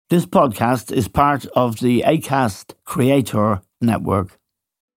This podcast is part of the Acast Creator Network.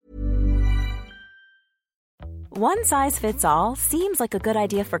 One size fits all seems like a good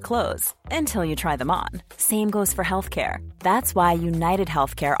idea for clothes until you try them on. Same goes for healthcare. That's why United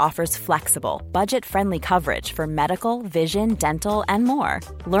Healthcare offers flexible, budget-friendly coverage for medical, vision, dental, and more.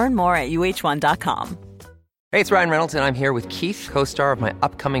 Learn more at uh1.com. Hey, it's Ryan Reynolds, and I'm here with Keith, co-star of my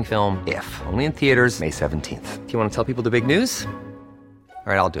upcoming film, If, only in theaters May 17th. Do you want to tell people the big news?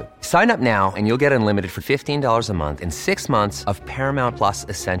 All right, I'll do it. Sign up now and you'll get unlimited for $15 a month and 6 months of Paramount Plus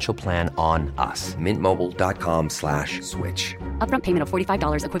Essential Plan on us. MintMobile.com/switch. Upfront payment of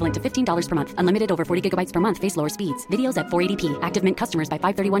 $45 equivalent to $15 per month. Unlimited over 40 gigabytes per month. Face lower speeds. Videos at 480p. Active Mint customers by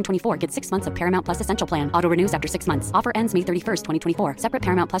 531.24 get 6 months of Paramount Plus Essential Plan. Auto renews after 6 months. Offer ends May 31st, 2024. Separate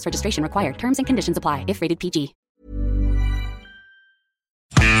Paramount Plus registration required. Terms and conditions apply if rated PG.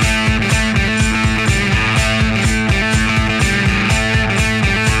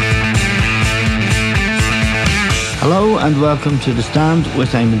 Hello and welcome to The Stand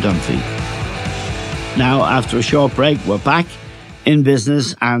with Eamon Dunphy. Now, after a short break, we're back in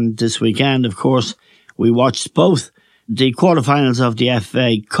business, and this weekend, of course, we watched both the quarterfinals of the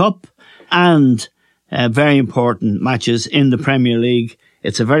FA Cup and very important matches in the Premier League.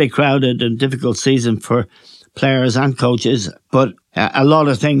 It's a very crowded and difficult season for players and coaches, but a lot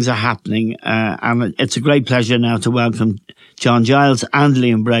of things are happening, and it's a great pleasure now to welcome John Giles and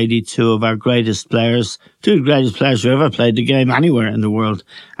Liam Brady, two of the greatest players who ever played the game anywhere in the world,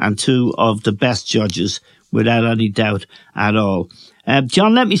 and two of the best judges, without any doubt at all.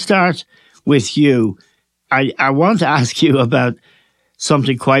 John, let me start with you. I want to ask you about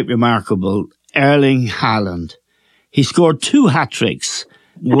something quite remarkable. Erling Haaland. He scored 2 hat-tricks,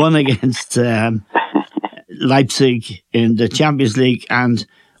 one against Leipzig in the Champions League and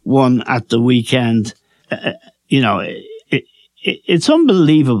one at the weekend. It's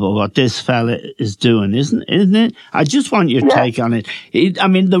unbelievable what this fella is doing, isn't it? I just want your take on it.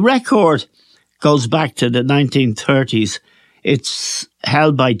 The record goes back to the 1930s. It's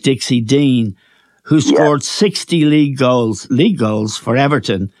held by Dixie Dean, who scored 60 league goals for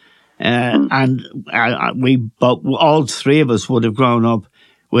Everton. And all three of us would have grown up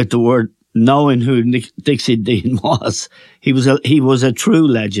with the word, knowing who Dixie Dean was. He was a true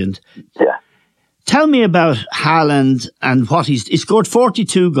legend. Yeah. Tell me about Haaland and what he scored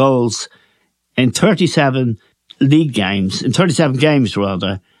 42 goals in 37 league games, and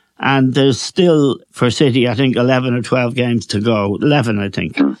there's still, for City, I think 11 or 12 games to go, 11 I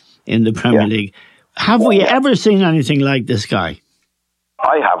think, in the Premier League. Have we ever seen anything like this guy?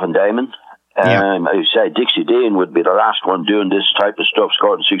 I haven't, Eamon. I say Dixie Dean would be the last one doing this type of stuff,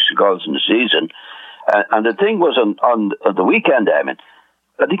 scoring 60 goals in the season. And the thing was on the weekend, Eamon,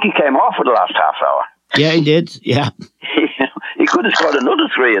 I think he came off for the last half hour. Yeah, he did. Yeah. He could have scored another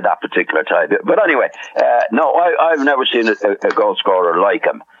 3 at that particular time. But anyway, I've never seen a goal scorer like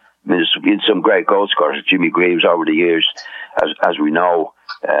him. There's been some great goal scorers. Jimmy Greaves over the years, as we know,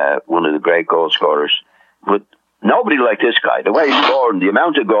 one of the great goal scorers. But nobody like this guy. The way he's scoring, the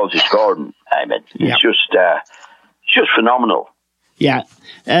amount of goals he's scoring, it's just phenomenal. Yeah.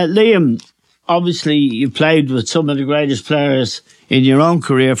 Liam, obviously you played with some of the greatest players in your own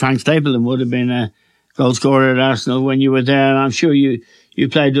career. Frank Stapleton would have been a goal scorer at Arsenal when you were there, and I'm sure you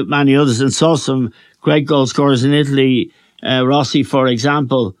played with many others and saw some great goal scorers in Italy, Rossi, for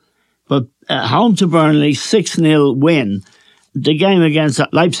example. But home to Burnley, 6-0 win. The game against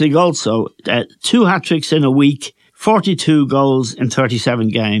Leipzig also, 2 hat-tricks in a week, 42 goals in 37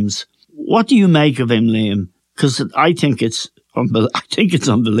 games. What do you make of him, Liam? Because I think it's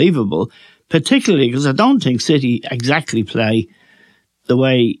unbelievable, particularly because I don't think City exactly play the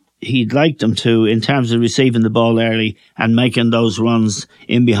way he'd like them to in terms of receiving the ball early and making those runs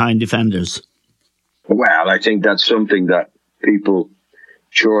in behind defenders. Well, I think that's something that people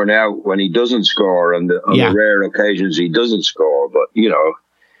churn out when he doesn't score on the rare occasions he doesn't score. But,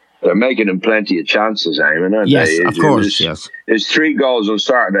 they're making him plenty of chances, Eamon, aren't they? Yes, of course, yes. His 3 goals on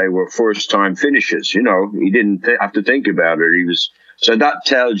Saturday were first-time finishes. He didn't have to think about it. So that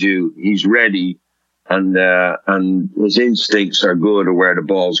tells you he's ready, and his instincts are good of where the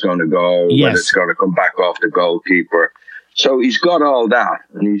ball's going to go, whether it's going to come back off the goalkeeper. So he's got all that,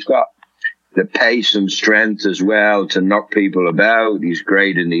 and he's got the pace and strength as well to knock people about. He's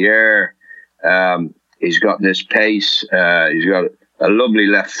great in the air. He's got this pace. He's got a lovely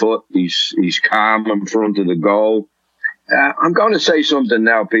left foot. He's calm in front of the goal. I'm going to say something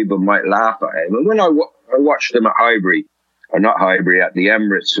now people might laugh at him. And when I watched him at at the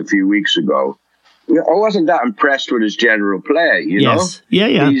Emirates a few weeks ago, I wasn't that impressed with his general play, Yes. know?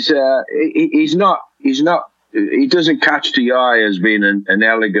 Yeah. He's not he doesn't catch the eye as being an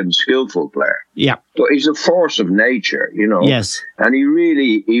elegant, skillful player. Yeah. But he's a force of nature, you know. Yes. And he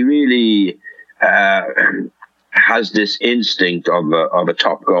really has this instinct of a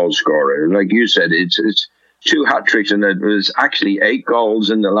top goal scorer. Like you said, it's 2 hat-tricks, and it was actually 8 goals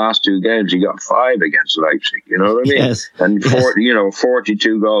in the last 2 games. He got 5 against Leipzig, you know what I mean? Yes. And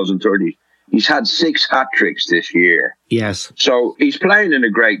 42 goals and 30. He's had 6 hat-tricks this year. Yes. So he's playing in a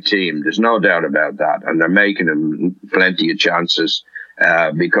great team. There's no doubt about that. And they're making him plenty of chances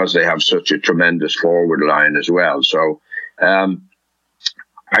because they have such a tremendous forward line as well. So I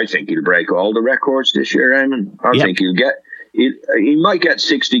think he'll break all the records this year, Eamon. I think he might get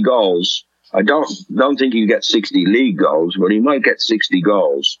 60 goals. I don't think he'll get 60 league goals, but he might get 60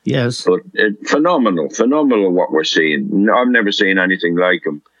 goals. Yes. But phenomenal what we're seeing. I've never seen anything like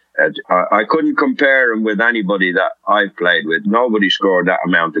him. I couldn't compare him with anybody that I've played with. Nobody scored that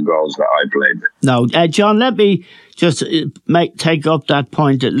amount of goals that I played with. No, John, let me just take up that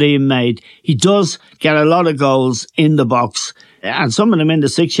point that Liam made. He does get a lot of goals in the box, and some of them in the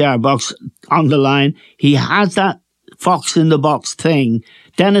 6-yard box on the line. He has that fox in the box thing.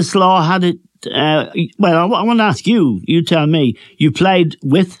 Dennis Law had it. Well, I want to ask you. You tell me. You played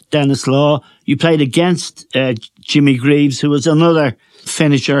with Dennis Law. You played against Jimmy Greaves, who was another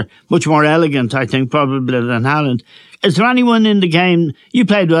finisher, much more elegant, I think, probably than Haaland. Is there anyone in the game? You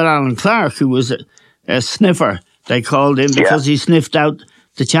played with Alan Clark, who was a sniffer, they called him, because he sniffed out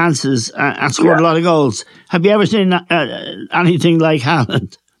the chances and scored a lot of goals. Have you ever seen anything like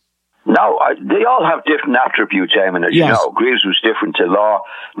Haaland? No, they all have different attributes, Eamon, as you know. Greaves was different to Law.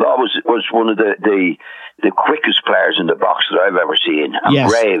 Law was one of the quickest players in the box that I've ever seen, and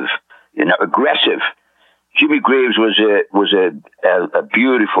brave, aggressive. Jimmy Greaves was a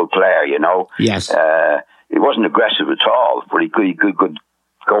beautiful player, you know. Yes. He wasn't aggressive at all, but he could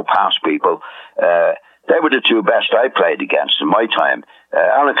go past people. They were the 2 best I played against in my time.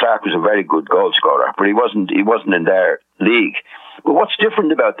 Alan Clark was a very good goal scorer, but he wasn't in their league. But what's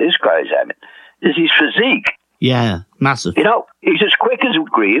different about this guy, Eamon, is his physique. Yeah, massive. You know, he's as quick as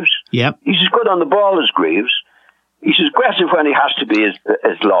Greaves. Yep. He's as good on the ball as Greaves. He's as aggressive when he has to be as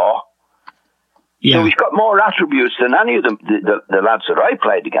Law. Yeah. So he's got more attributes than any of the lads that I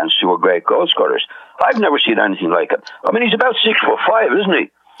played against who were great goal scorers. I've never seen anything like him. I mean, he's about 6'5", isn't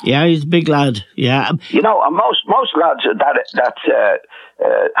he? Yeah, he's a big lad. Yeah. You know, and most lads that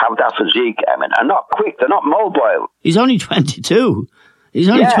have that physique, Eamon, are not quick. They're not mobile. He's only 22. He's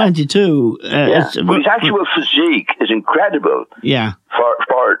only 22. But his actual physique is incredible. Yeah.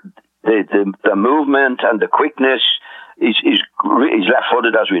 For the movement and the quickness. He's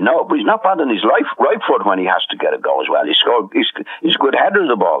left-footed, as we know, but he's not bad on his right foot when he has to get a goal as well. He's a good header of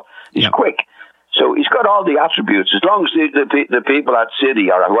the ball. He's quick. So he's got all the attributes. As long as the people at City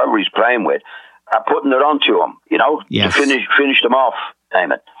or whoever he's playing with are putting it onto him, you know, to finish them off,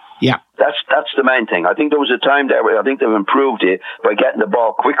 Eamon. Yeah. That's the main thing. I think there was a time there where I think they've improved it by getting the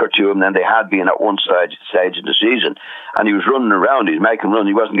ball quicker to him than they had been at one stage of the season. And he was running around, he was making runs,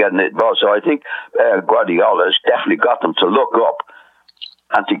 he wasn't getting the ball. So I think Guardiola has definitely got them to look up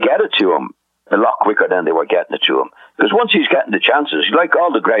and to get it to him a lot quicker than they were getting it to him. Because once he's getting the chances, like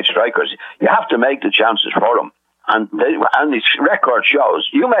all the great strikers, you have to make the chances for him. And his record shows,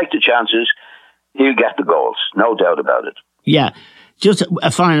 you make the chances, he'll get the goals. No doubt about it. Yeah. Just a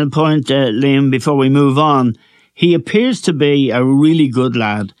final point, Liam, before we move on. He appears to be a really good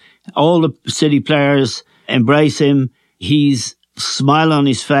lad. All the City players embrace him. He's smile on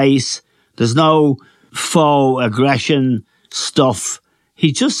his face. There's no faux aggression stuff.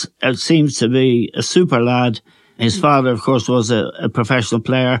 He just seems to be a super lad. His father, of course, was a professional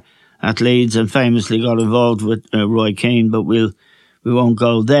player at Leeds and famously got involved with Roy Keane, but we won't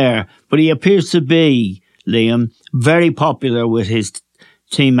go there. But he appears to be, Liam, very popular with his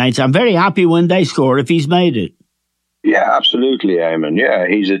teammates. I'm very happy when they score if he's made it. Yeah, absolutely, Eamon. Yeah,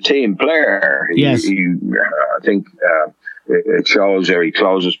 he's a team player. Yes. I think it shows how he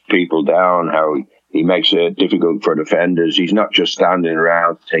closes people down, how he makes it difficult for defenders. He's not just standing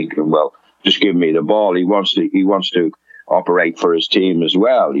around thinking, well, just give me the ball. He wants to operate for his team as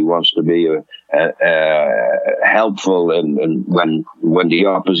well. He wants to be helpful and when the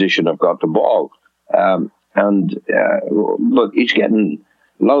opposition have got the ball. But he's getting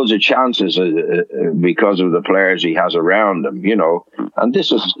loads of chances because of the players he has around him, you know. And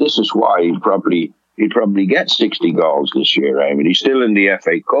this is why he'd probably get 60 goals this year. I mean, he's still in the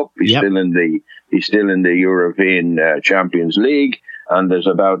FA Cup. He's still in the European Champions League, and there's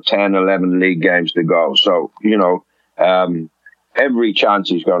about 10, 11 league games to go. So, you know, every chance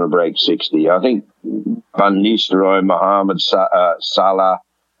he's going to break 60. I think Van Nistelrooy, Mohamed Salah,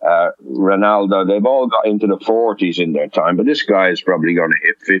 Ronaldo, they've all got into the 40s in their time, but this guy is probably going to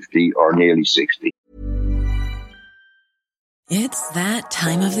hit 50 or nearly 60. It's that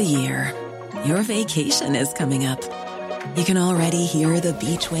time of the year. Your vacation is coming up. You can already hear the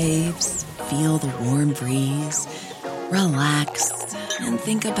beach waves, feel the warm breeze, relax, and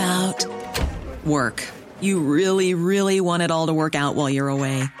think about work. You really, really want it all to work out while you're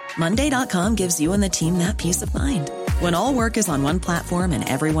away. Monday.com gives you and the team that peace of mind. When all work is on one platform and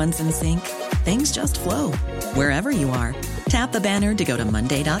everyone's in sync, things just flow. Wherever you are, tap the banner to go to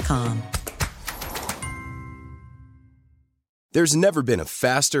Monday.com. There's never been a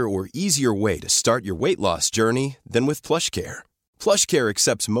faster or easier way to start your weight loss journey than with PlushCare. PlushCare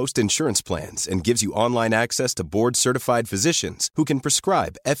accepts most insurance plans and gives you online access to board-certified physicians who can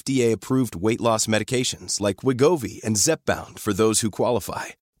prescribe FDA-approved weight loss medications like Wegovy and Zepbound for those who qualify.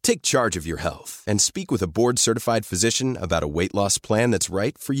 Take charge of your health and speak with a board-certified physician about a weight loss plan that's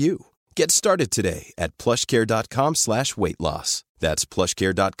right for you. Get started today at plushcare.com/weight-loss. That's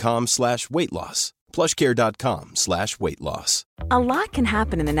plushcare.com/weight-loss. plushcare.com/weight-loss. A lot can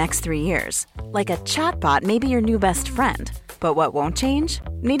happen in the next 3 years. Like a chatbot may be your new best friend. But what won't change?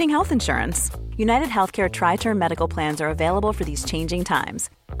 Needing health insurance. United Healthcare Tri-Term Medical Plans are available for these changing times.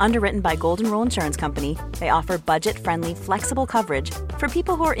 Underwritten by Golden Rule Insurance Company, they offer budget-friendly, flexible coverage for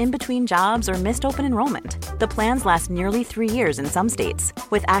people who are in between jobs or missed open enrollment. The plans last nearly 3 years in some states,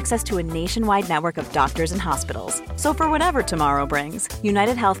 with access to a nationwide network of doctors and hospitals. So for whatever tomorrow brings,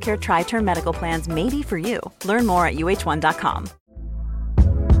 United Healthcare Tri-Term Medical Plans may be for you. Learn more at uh1.com.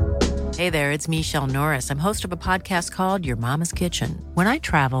 Hey there, it's Michelle Norris. I'm host of a podcast called Your Mama's Kitchen. When I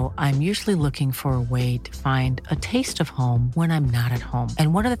travel, I'm usually looking for a way to find a taste of home when I'm not at home.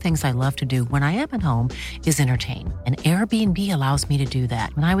 And one of the things I love to do when I am at home is entertain. And Airbnb allows me to do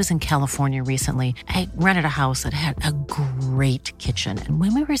that. When I was in California recently, I rented a house that had a great kitchen. And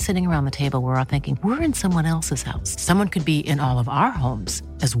when we were sitting around the table, we were all thinking, we're in someone else's house. Someone could be in all of our homes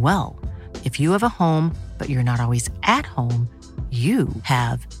as well. If you have a home, but you're not always at home, you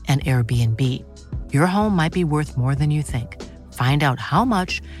have an Airbnb. Your home might be worth more than you think. Find out how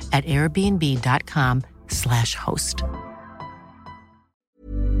much at airbnb.com/host.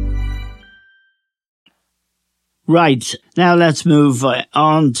 Right. Now let's move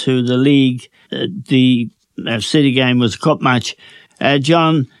on to the league. The City game was a cup match.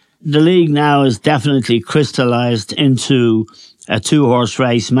 John, the league now is definitely crystallised into a two-horse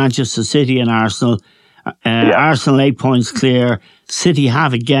race, Manchester City and Arsenal. Arsenal 8 points clear. City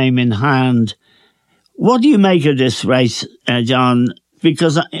have a game in hand. What do you make of this race, John?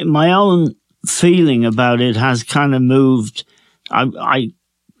 Because my own feeling about it has kind of moved. I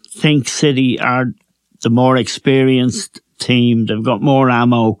think City are the more experienced team. They've got more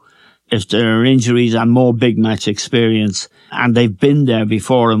ammo if there are injuries and more big match experience. And they've been there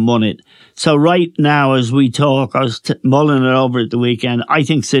before and won it. So right now, as we talk, I was mulling it over at the weekend. I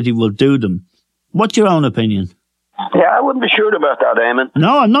think City will do them. What's your own opinion? Yeah, I wouldn't be sure about that, Eamon.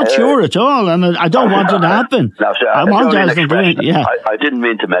 No, I'm not sure at all, and I don't want it to happen. No, so I want that to be. Yeah, I didn't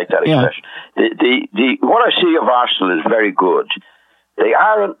mean to make that expression. The what I see of Arsenal is very good. They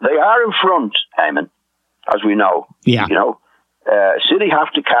are in front, Eamon, as we know. Yeah, you know, City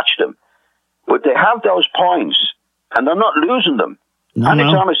have to catch them, but they have those points, and they're not losing them.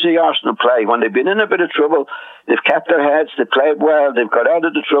 Anytime I see Arsenal play, when they've been in a bit of trouble, they've kept their heads, they've played well, they've got out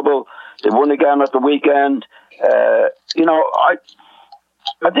of the trouble, they won again at the weekend. You know, I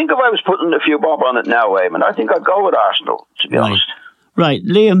think if I was putting a few bob on it now, Eamon, I think I'd go with Arsenal, to be honest. Right.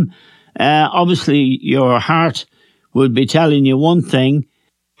 Liam, obviously your heart would be telling you one thing,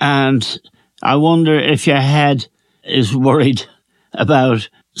 and I wonder if your head is worried about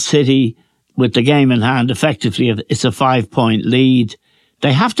City with the game in hand. Effectively, it's a 5-point lead.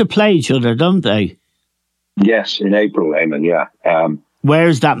 They have to play each other, don't they? Yes, in April, Eamon, yeah.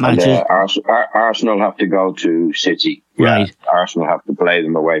 Where's that match? Arsenal have to go to City. Right. Yeah, Arsenal have to play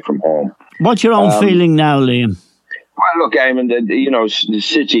them away from home. What's your own feeling now, Liam? Well, look, Eamon, the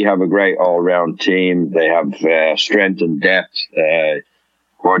City have a great all-round team. They have strength and depth.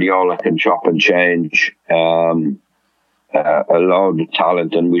 Guardiola can chop and change. A load of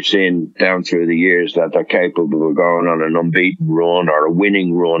talent, and we've seen down through the years that they're capable of going on an unbeaten run or a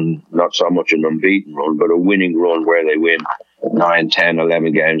winning run, not so much an unbeaten run, but a winning run where they win 9, 10,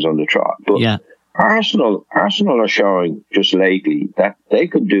 11 games on the trot. But yeah. Arsenal are showing just lately that they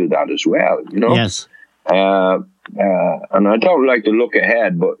could do that as well, you know? Yes. And I don't like to look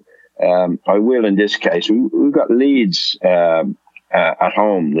ahead, but I will in this case. We've got Leeds at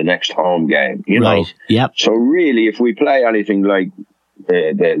home, the next home game, you know. Yep. So really, if we play anything like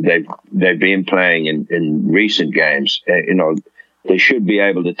they've been playing in recent games, you know, they should be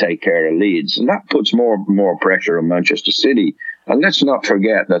able to take care of Leeds. And that puts more pressure on Manchester City. And let's not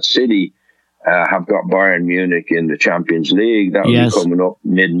forget that City have got Bayern Munich in the Champions League. That will be coming up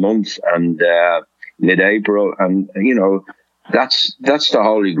mid-month and mid-April. And, you know, that's the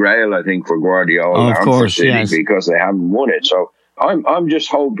holy grail, I think, for Guardiola and for City, because they haven't won it. So I'm just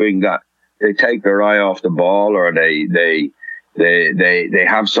hoping that they take their eye off the ball, or they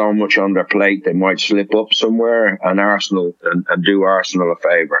have so much on their plate they might slip up somewhere and Arsenal and do Arsenal a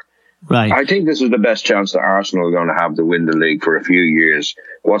favour. Right. I think this is the best chance that Arsenal are going to have to win the league for a few years.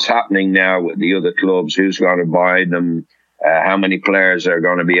 What's happening now with the other clubs? Who's going to buy them? How many players are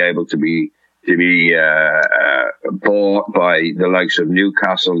going to be able to be bought by the likes of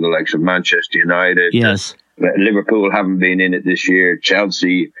Newcastle, the likes of Manchester United? Yes. Liverpool haven't been in it this year.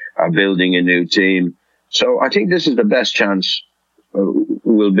 Chelsea are building a new team. So I think this is the best chance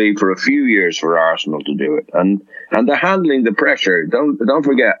will be for a few years for Arsenal to do it. And they're handling the pressure. Don't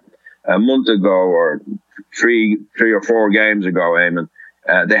forget, a month ago or three or four games ago, Eamon,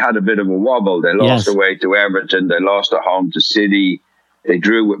 they had a bit of a wobble. They lost away to Everton. They lost at home to City. They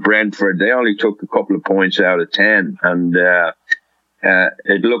drew with Brentford. They only took a couple of points out of 10. And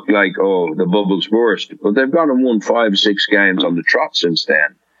it looked like, the bubbles burst. But they've gone and won 5-6 games on the trot since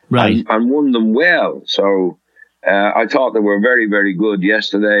then. Right. And won them well. So I thought they were very, very good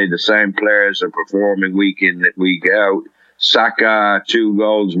yesterday. The same players are performing week in, week out. Saka, 2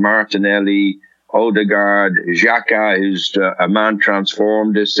 goals, Martinelli, Odegaard, Xhaka, who's a man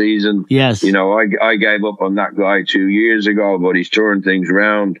transformed this season. Yes. You know, I gave up on that guy 2 years ago, but he's turned things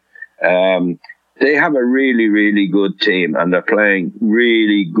around. They have a really, really good team, and they're playing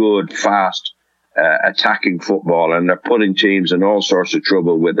really good, fast, attacking football, and they're putting teams in all sorts of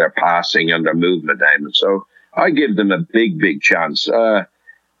trouble with their passing and their movement, Eamon. So I give them a big, big chance.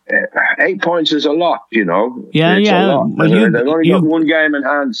 8 points is a lot, you know. Yeah, it's a lot. Well, they've only got one game in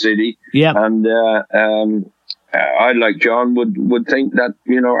hand, City. Yeah. And I, like John, would think that,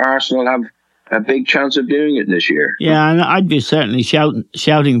 you know, Arsenal have a big chance of doing it this year. Yeah, and I'd be certainly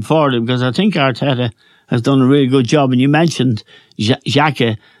shouting for them, because I think Arteta has done a really good job. And you mentioned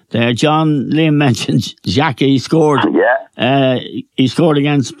Xhaka there. Liam mentioned Xhaka. He scored. Yeah. He scored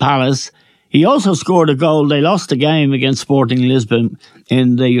against Palace. He also scored a goal. They lost the game against Sporting Lisbon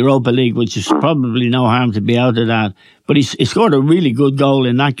in the Europa League, which is probably no harm to be out of that. But he scored a really good goal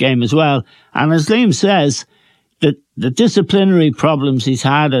in that game as well. And as Liam says, the disciplinary problems he's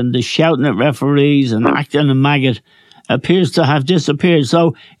had and the shouting at referees and acting a maggot appears to have disappeared.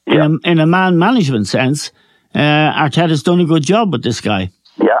 So in a man management sense, Arteta's done a good job with this guy.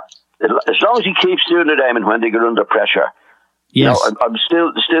 Yeah. As long as he keeps doing it, Eamon, when they get under pressure. Yes. You know, I'm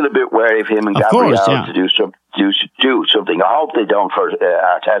still a bit wary of him and Gabriel to do something. I hope they don't, for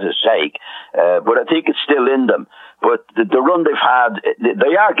Arteta's sake, but I think it's still in them. But the run they've had,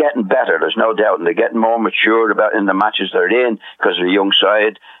 they are getting better. There's no doubt, and they're getting more mature in the matches they're in because they're a young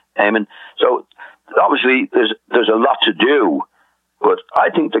side. Eamon. So obviously there's a lot to do, but I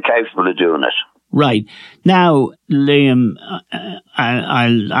think they're capable of doing it. Right. Now, Liam,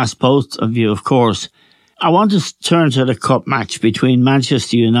 I'll ask both of you, of course. I want to turn to the cup match between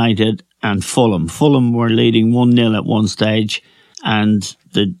Manchester United and Fulham. Fulham were leading 1-0 at one stage, and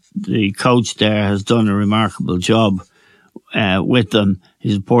the coach there has done a remarkable job with them.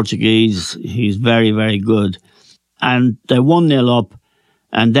 He's Portuguese. He's very, very good. And they're 1-0 up,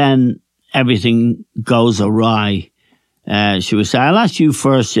 and then everything goes awry. Should we say? I'll ask you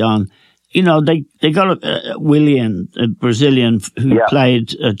first, John. You know, they got Willian, a Brazilian who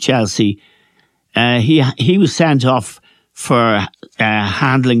played at Chelsea. He was sent off for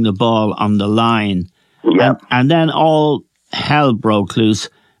handling the ball on the line. Yeah. And then all hell broke loose.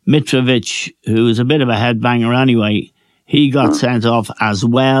 Mitrovic, who was a bit of a headbanger anyway, he got sent off as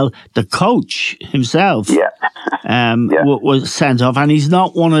well. The coach himself was sent off. And he's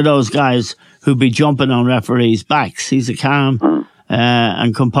not one of those guys who'd be jumping on referees' backs. He's a calm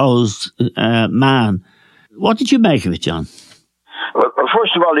and composed man. What did you make of it, John? Well,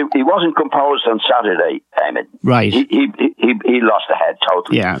 first of all, he wasn't composed on Saturday, Eamon. Right. He lost the head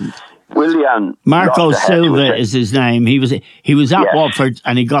totally. Yeah. Willian Marco Silva is his name. He was at Watford,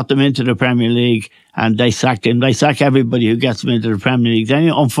 and he got them into the Premier League, and they sacked him. They sack everybody who gets them into the Premier League. Then he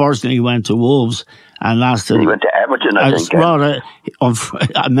unfortunately went to Wolves and lasted. He went to Everton, I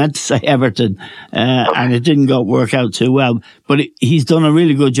think. I meant to say Everton, and it didn't work out too well. But he's done a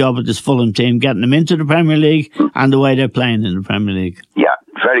really good job with this Fulham team, getting them into the Premier League and the way they're playing in the Premier League. Yeah,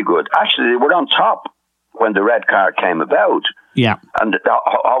 very good. Actually, they were on top when the red card came about. Yeah. And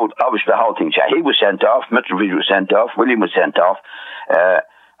obviously the whole thing, he was sent off, Mitrovic was sent off, William was sent off.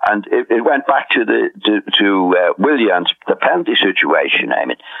 And it went back to Williams, the penalty situation, I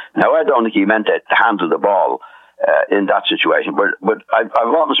mean. Now, I don't think he meant to handle the ball in that situation, but I've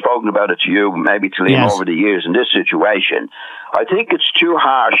often spoken about it to you, maybe to Liam, over the years in this situation. I think it's too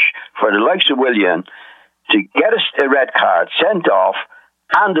harsh for the likes of William to get a red card sent off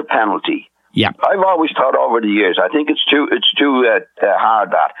and a penalty. Yeah, I've always thought over the years, I think it's too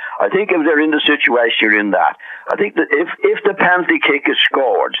hard that. I think if they're in the situation you're in that, I think that if the penalty kick is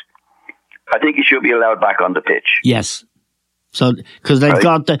scored, I think he should be allowed back on the pitch. Yes. So, because they've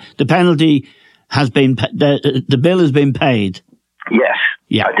got the penalty has been, the bill has been paid. Yes.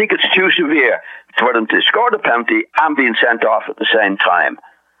 Yeah. I think it's too severe for them to score the penalty and being sent off at the same time.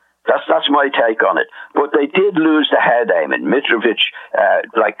 That's my take on it. But they did lose the head, Eamon. Mitrovic,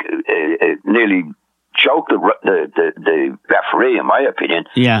 nearly choked the referee, in my opinion.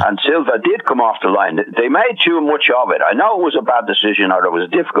 Yeah. And Silva did come off the line. They made too much of it. I know it was a bad decision, or it was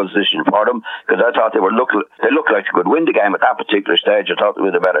a difficult decision for them, because I thought they looked like they could win the game at that particular stage. I thought they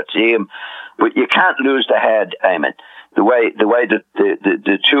were the better team. But you can't lose the head, Eamon. The way that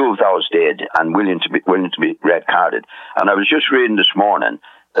the two of those did, and willing to be red carded. And I was just reading this morning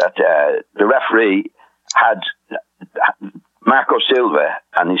that the referee had Marco Silva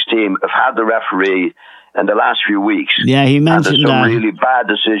and his team have had the referee in the last few weeks. Yeah, he mentioned and some that. really bad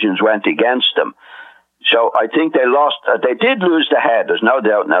decisions went against them. So I think they lost. They did lose the head. There's no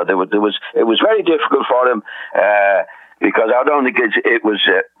doubt. Now it was very difficult for them because I don't think it was.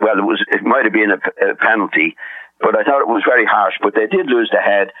 It might have been a penalty. But I thought it was very harsh. But they did lose the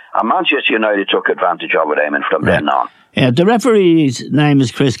head, and Manchester United took advantage of it, Eamon, from then on. Yeah, the referee's name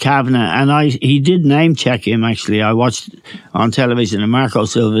is Chris Kavanagh, and he did name check him, actually. I watched on television, and Marco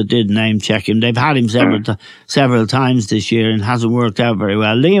Silva did name check him. They've had him several times this year, and hasn't worked out very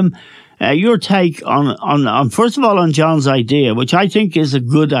well. Liam, your take on first of all, on John's idea, which I think is a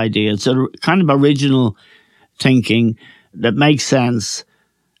good idea. It's a kind of original thinking that makes sense,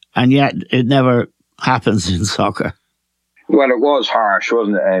 and yet it never happens in soccer. Well, it was harsh,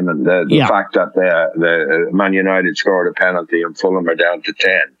 wasn't it, Eamon? The fact that the Man United scored a penalty and Fulham are down to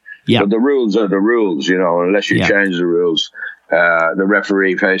 10. Yeah. But the rules are the rules, unless you change the rules, the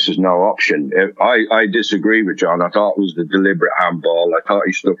referee faces no option. I disagree with John. I thought it was the deliberate handball. I thought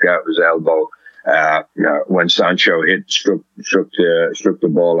he stuck out his elbow when Sancho struck the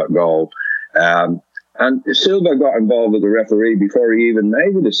ball at goal. And Silva got involved with the referee before he even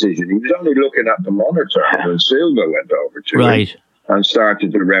made the decision. He was only looking at the monitor when Silva went over to him and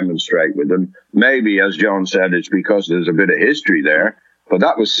started to remonstrate with him. Maybe, as John said, it's because there's a bit of history there. But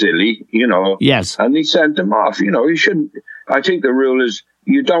that was silly, Yes. And he sent him off. He shouldn't. I think the rule is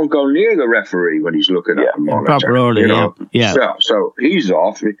you don't go near the referee when he's looking at the monitor. Proper order, yeah. So he's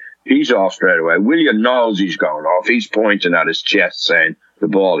off. He's off straight away. William knows he's going off. He's pointing at his chest saying the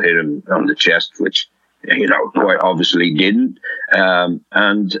ball hit him on the chest, which quite obviously didn't. And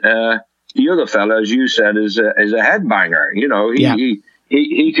the other fella, as you said, is a headbanger.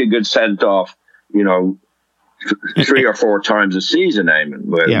 He could get sent off, 3 or 4 times a season, Eamon,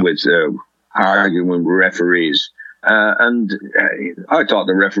 with arguing with referees. And I thought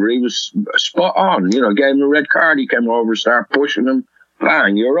the referee was spot on. Gave him a red card. He came over, started pushing him.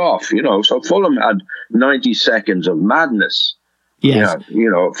 Bang, you're off. So Fulham had 90 seconds of madness. Yes.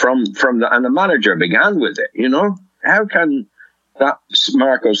 From and the manager began with it, How can that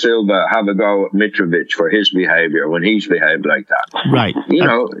Marco Silva have a go at Mitrovic for his behaviour when he's behaved like that? Right.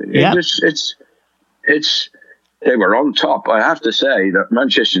 It's they were on top. I have to say that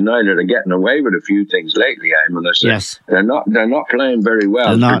Manchester United are getting away with a few things lately, Eamon. Yes. They're not playing very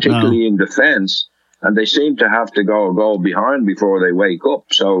well, particularly in defence, and they seem to have to go a goal behind before they wake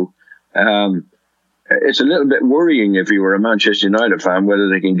up. So it's a little bit worrying if you were a Manchester United fan, whether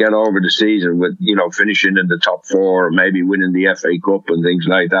they can get over the season with, finishing in the top 4 or maybe winning the FA Cup and things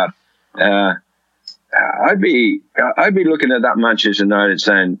like that. I'd be looking at that Manchester United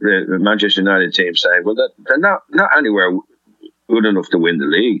team saying, well, they're not anywhere good enough to win the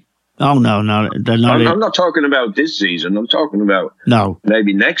league. Oh, no, they're not. I'm not talking about this season. I'm talking about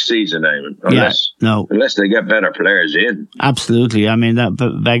maybe next season, Eamon. Unless they get better players in. Absolutely. I mean, that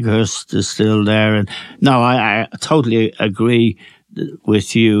Weghorst is still there. And no, I totally agree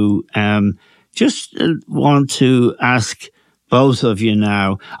with you. Just want to ask both of you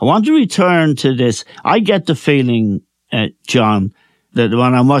now. I want to return to this. I get the feeling, John, that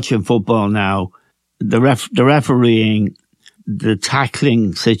when I'm watching football now, the refereeing, the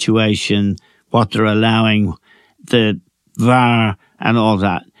tackling situation, what they're allowing, the VAR and all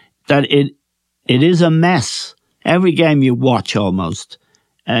that it is a mess. Every game you watch almost,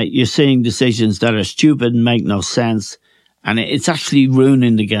 you're seeing decisions that are stupid and make no sense. and it's actually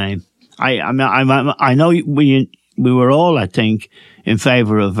ruining the game. I know we were all, I think, in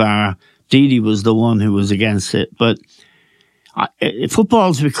favour of VAR. Didi was the one who was against it, but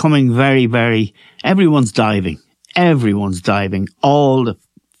football's becoming very, very. Everyone's diving all the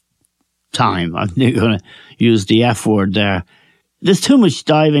time. I'm going to use the F word there. There's too much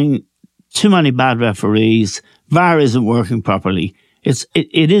diving, too many bad referees. VAR isn't working properly.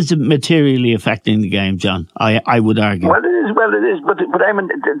 It is materially affecting the game, John. I would argue. Well, it is. But I mean,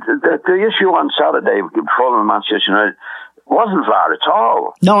 the issue on Saturday with Fulham and Manchester United wasn't VAR at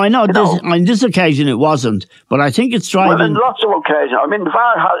all. No, I know. On this occasion it wasn't, but I think it's driving. Well, in lots of occasions. I mean,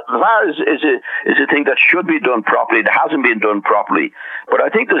 VAR is a thing that should be done properly. It hasn't been done properly. But I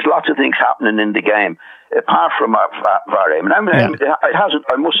think there's lots of things happening in the game apart from VAR. It hasn't.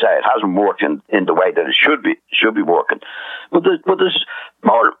 I must say, it hasn't worked in the way that it should be working. But there's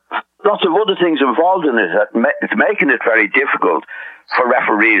lots of other things involved in it that it's making it very difficult for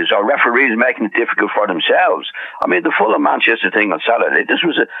referees, or referees making it difficult for themselves. I mean, the Fulham Manchester thing on Saturday, this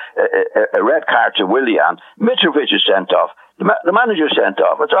was a red card to Willian. Mitrovic is sent off. The manager sent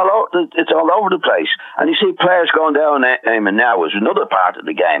off. It's all over the place. And you see players going down aiming now is another part of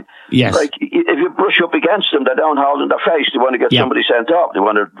the game. Yes. Like, if you brush up against them, they don't hold in their face. They want to get somebody sent off. They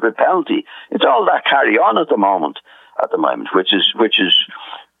want a penalty. It's all that carry on at the moment, which is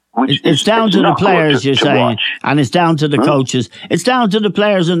it's down to the players, you're saying, and it's down to the coaches. It's down to the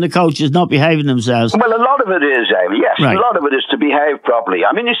players and the coaches not behaving themselves. Well, a lot of it is, Amy. Yes, right. A lot of it is to behave properly.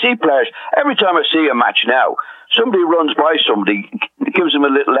 I mean, you see players, every time I see a match now, somebody runs by somebody, gives him a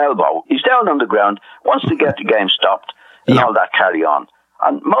little elbow. He's down on the ground, wants to get the game stopped, and all that carry on.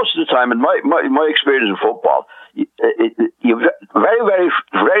 And most of the time, in my experience in football,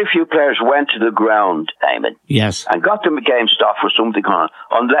 very few players went to the ground, Eamon. Yes. And got the game stopped for something on,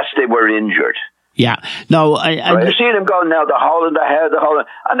 unless they were injured. Yeah. No, I see them going now, the Haaland, the Haaland.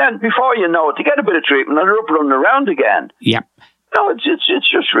 And then before you know it, they get a bit of treatment and they're up running around again. Yeah. No, it's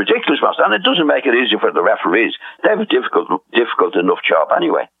just ridiculous, and it doesn't make it easy for the referees. They have a difficult enough job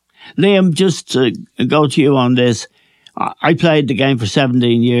anyway. Liam, just to go to you on this, I played the game for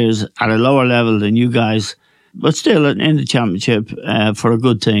 17 years at a lower level than you guys, but still in the championship for a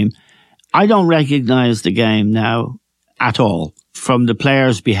good team. I don't recognise the game now at all, from the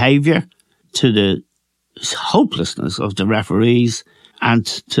players' behaviour to the hopelessness of the referees and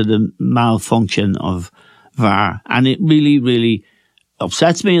to the malfunction of VAR. And it really, really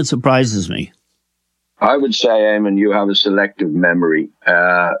upsets me and surprises me. I would say, Eamon, you have a selective memory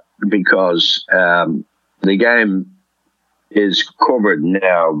because the game is covered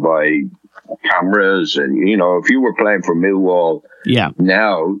now by cameras, and if you were playing for Millwall,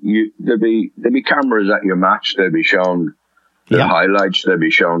 now there'd be cameras at your match. They'd be shown the highlights. They'd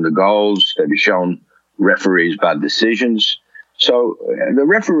be shown the goals. They'd be shown referees' bad decisions. So the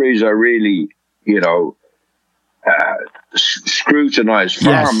referees are really, scrutinized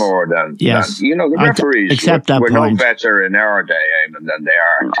far more than the referees were no better in our day, Eamon, than they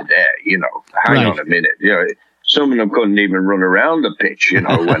are today. Hang on a minute, some of them couldn't even run around the pitch,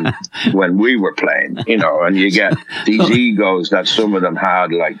 when we were playing, and you get these egos that some of them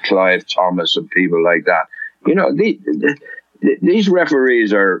had, like Clive Thomas and people like that. These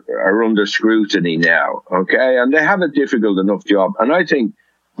referees are under scrutiny now, okay? And they have a difficult enough job. And I think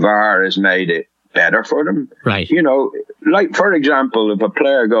VAR has made it better for them. Right. Like, for example, if a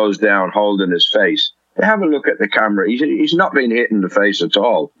player goes down holding his face, they have a look at the camera. He's not been hit in the face at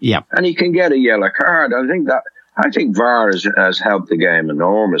all. Yeah. And he can get a yellow card. I think VAR has helped the game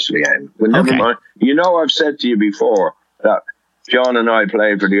enormously. Never mind. I've said to you before that John and I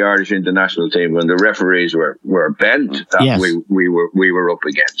played for the Irish international team when the referees were bent that we were up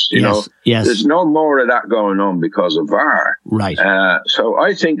against. Yes. There's no more of that going on because of VAR. Right. So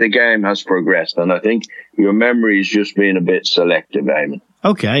I think the game has progressed, and I think your memory is just being a bit selective, Eamon.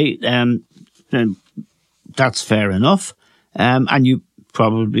 Okay, then that's fair enough, and you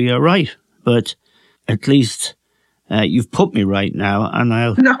probably are right, but at least you've put me right now, and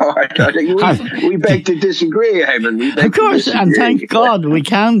I'll... No, we beg to disagree, Eamon. Of course, and thank God we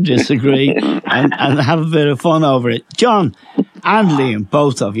can disagree and have a bit of fun over it. John and Liam,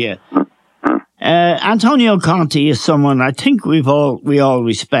 both of you. Antonio Conte is someone I think we all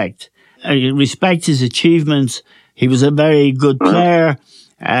respect. Respect his achievements. He was a very good player.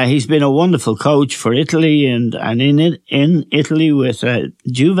 He's been a wonderful coach for Italy and in Italy with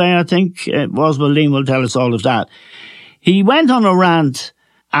Juve, I think it was. Well, Liam will tell us all of that. He went on a rant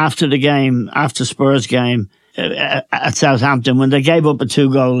after the game, after Spurs game at Southampton when they gave up a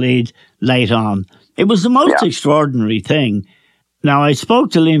 2-goal lead late on. It was the most extraordinary thing. Now, I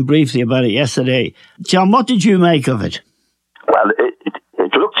spoke to Liam briefly about it yesterday. John, what did you make of it? Well,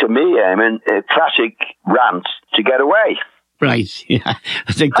 it looked to me, a classic rant to get away. Right, yeah.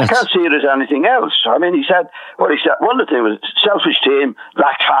 I can't see it as anything else. I mean, he said, one of the things was, selfish team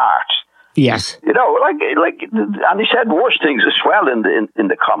lacked heart. Yes. You know, and he said worse things as well in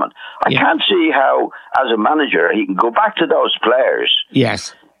the comment. I can't see how, as a manager, he can go back to those players.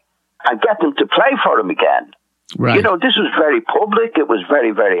 Yes. And get them to play for him again. Right. You know, this was very public. It was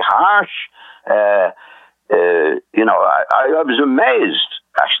very, very harsh. You know, I was amazed,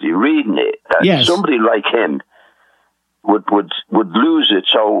 actually, reading it, that somebody like him would lose it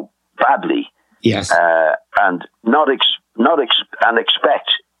so badly. Yes. And and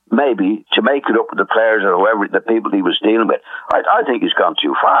expect maybe to make it up with the players or whoever, the people he was dealing with. I think he's gone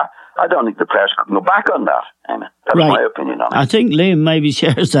too far. I don't think the players can go back on that. That's my opinion on it. I think Liam maybe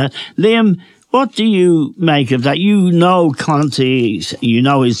shares that. Liam, what do you make of that? You know Conte, you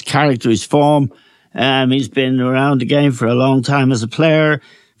know his character, his form. He's been around the game for a long time as a player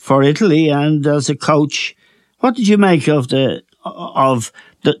for Italy and as a coach. What did you make of the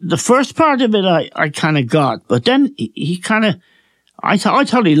first part of it? I kind of got, but then he kind of, I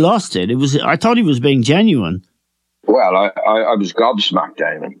thought he lost it. I thought he was being genuine. Well, I was gobsmacked,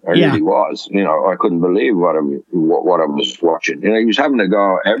 Damon. I really was. You know, I couldn't believe what I was watching. You know, he was having a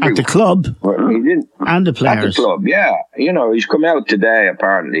go everywhere. At the club. Well, he didn't. And the players. At the club, yeah. You know, he's come out today,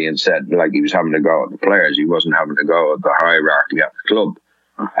 apparently, and said, like, he was having a go at the players. He wasn't having a go at the hierarchy at the club.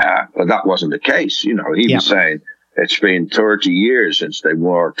 But that wasn't the case. You know, he was saying it's been 30 years since they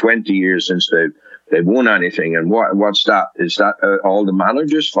won, 20 years since they've won anything. And what's that? Is that all the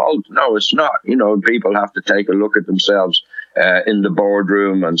manager's fault? No, it's not. You know, people have to take a look at themselves in the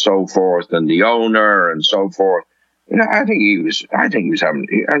boardroom and so forth, and the owner and so forth. You know, I think he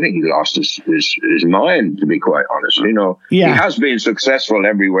lost his mind, to be quite honest. You know, he has been successful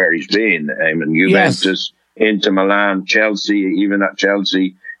everywhere he's been. Juventus, Inter Milan, Chelsea. Even at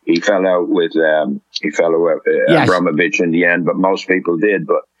Chelsea, he fell out with Abramovich in the end, but most people did.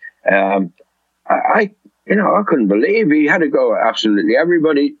 But I couldn't believe he had to go at absolutely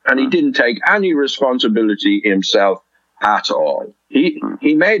everybody, and he didn't take any responsibility himself at all. He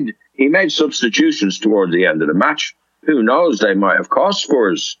made substitutions towards the end of the match. Who knows? They might have cost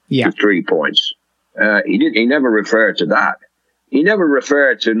Spurs 3 points. He never referred to that. He never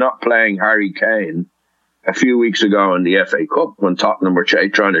referred to not playing Harry Kane a few weeks ago in the FA Cup when Tottenham were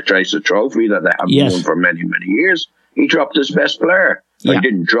trying to chase a trophy that they haven't won for many, many years. He dropped his best player. He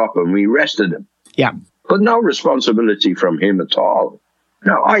didn't drop him. We rested him. Yeah. But no responsibility from him at all.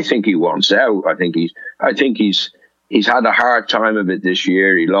 No, I think he wants out. I think he's had a hard time of it this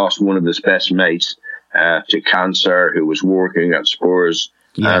year. He lost one of his best mates to cancer, who was working at Spurs.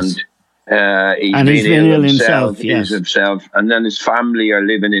 Yes. And he's been ill himself. And then his family are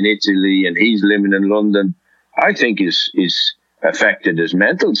living in Italy and he's living in London. I think he's affected his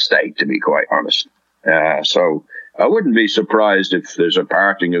mental state, to be quite honest. So I wouldn't be surprised if there's a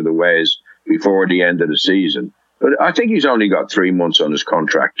parting of the ways before the end of the season. But I think he's only got 3 months on his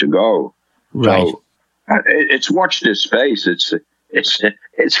contract to go. Right. So it's watch this space.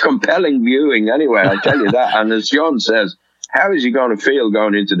 It's compelling viewing anyway, I tell you that. And as John says, how is he going to feel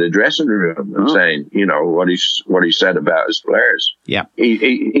going into the dressing room and saying, you know, what he said about his players? Yeah.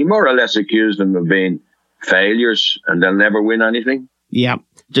 He more or less accused them of being failures and they'll never win anything. Yeah.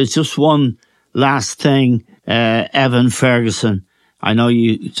 There's just one last thing. Evan Ferguson, I know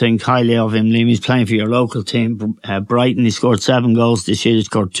you think highly of him, Liam. He's playing for your local team, Brighton. He scored 7 goals this year. He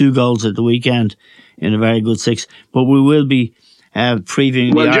scored 2 goals at the weekend in a very good 6. But we will be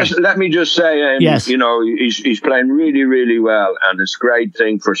previewing. Well, let me just say, yes. You know, he's playing really, really well, and it's a great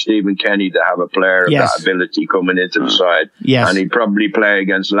thing for Stephen Kenny to have a player of that ability coming into the side. Yes. And he'd probably play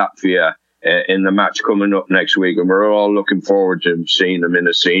against Latvia in the match coming up next week, and we're all looking forward to seeing him in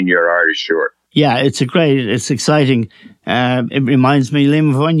a senior Irish shirt. Yeah, it's exciting. It reminds me, Liam,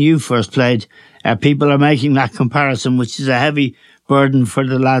 of when you first played. People are making that comparison, which is a heavy burden for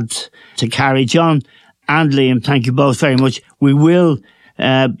the lads to carry. John and Liam, thank you both very much. We will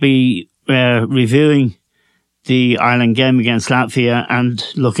be reviewing the Ireland game against Latvia and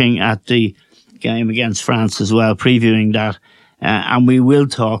looking at the game against France as well, previewing that. And we will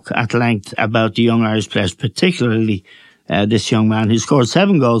talk at length about the young Irish players, particularly this young man who scored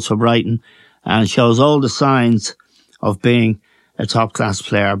 7 goals for Brighton and shows all the signs of being a top-class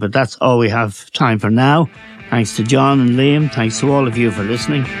player. But that's all we have time for now. Thanks to John and Liam. Thanks to all of you for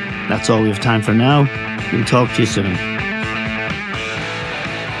listening. That's all we have time for now. We'll talk to you soon.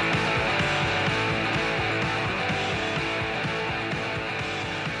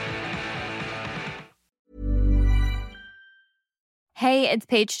 Hey, it's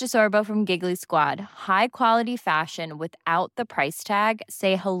Paige DeSorbo from Giggly Squad. High quality fashion without the price tag.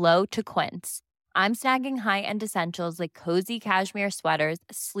 Say hello to Quince. I'm snagging high-end essentials like cozy cashmere sweaters,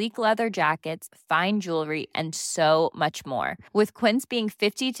 sleek leather jackets, fine jewelry, and so much more. With Quince being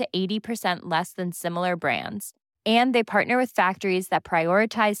 50 to 80% less than similar brands. And they partner with factories that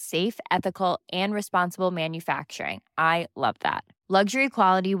prioritize safe, ethical, and responsible manufacturing. I love that. Luxury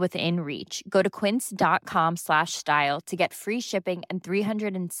quality within reach. Go to quince.com/style to get free shipping and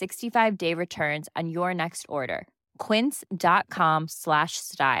 365-day returns on your next order.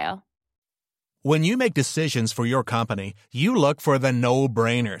 Quince.com/style. When you make decisions for your company, you look for the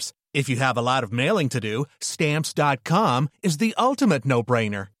no-brainers. If you have a lot of mailing to do, Stamps.com is the ultimate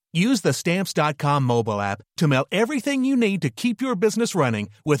no-brainer. Use the Stamps.com mobile app to mail everything you need to keep your business running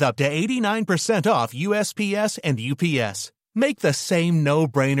with up to 89% off USPS and UPS. Make the same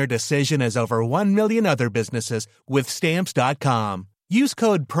no-brainer decision as over 1 million other businesses with Stamps.com. Use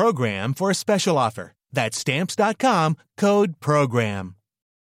code PROGRAM for a special offer. That's Stamps.com, code PROGRAM.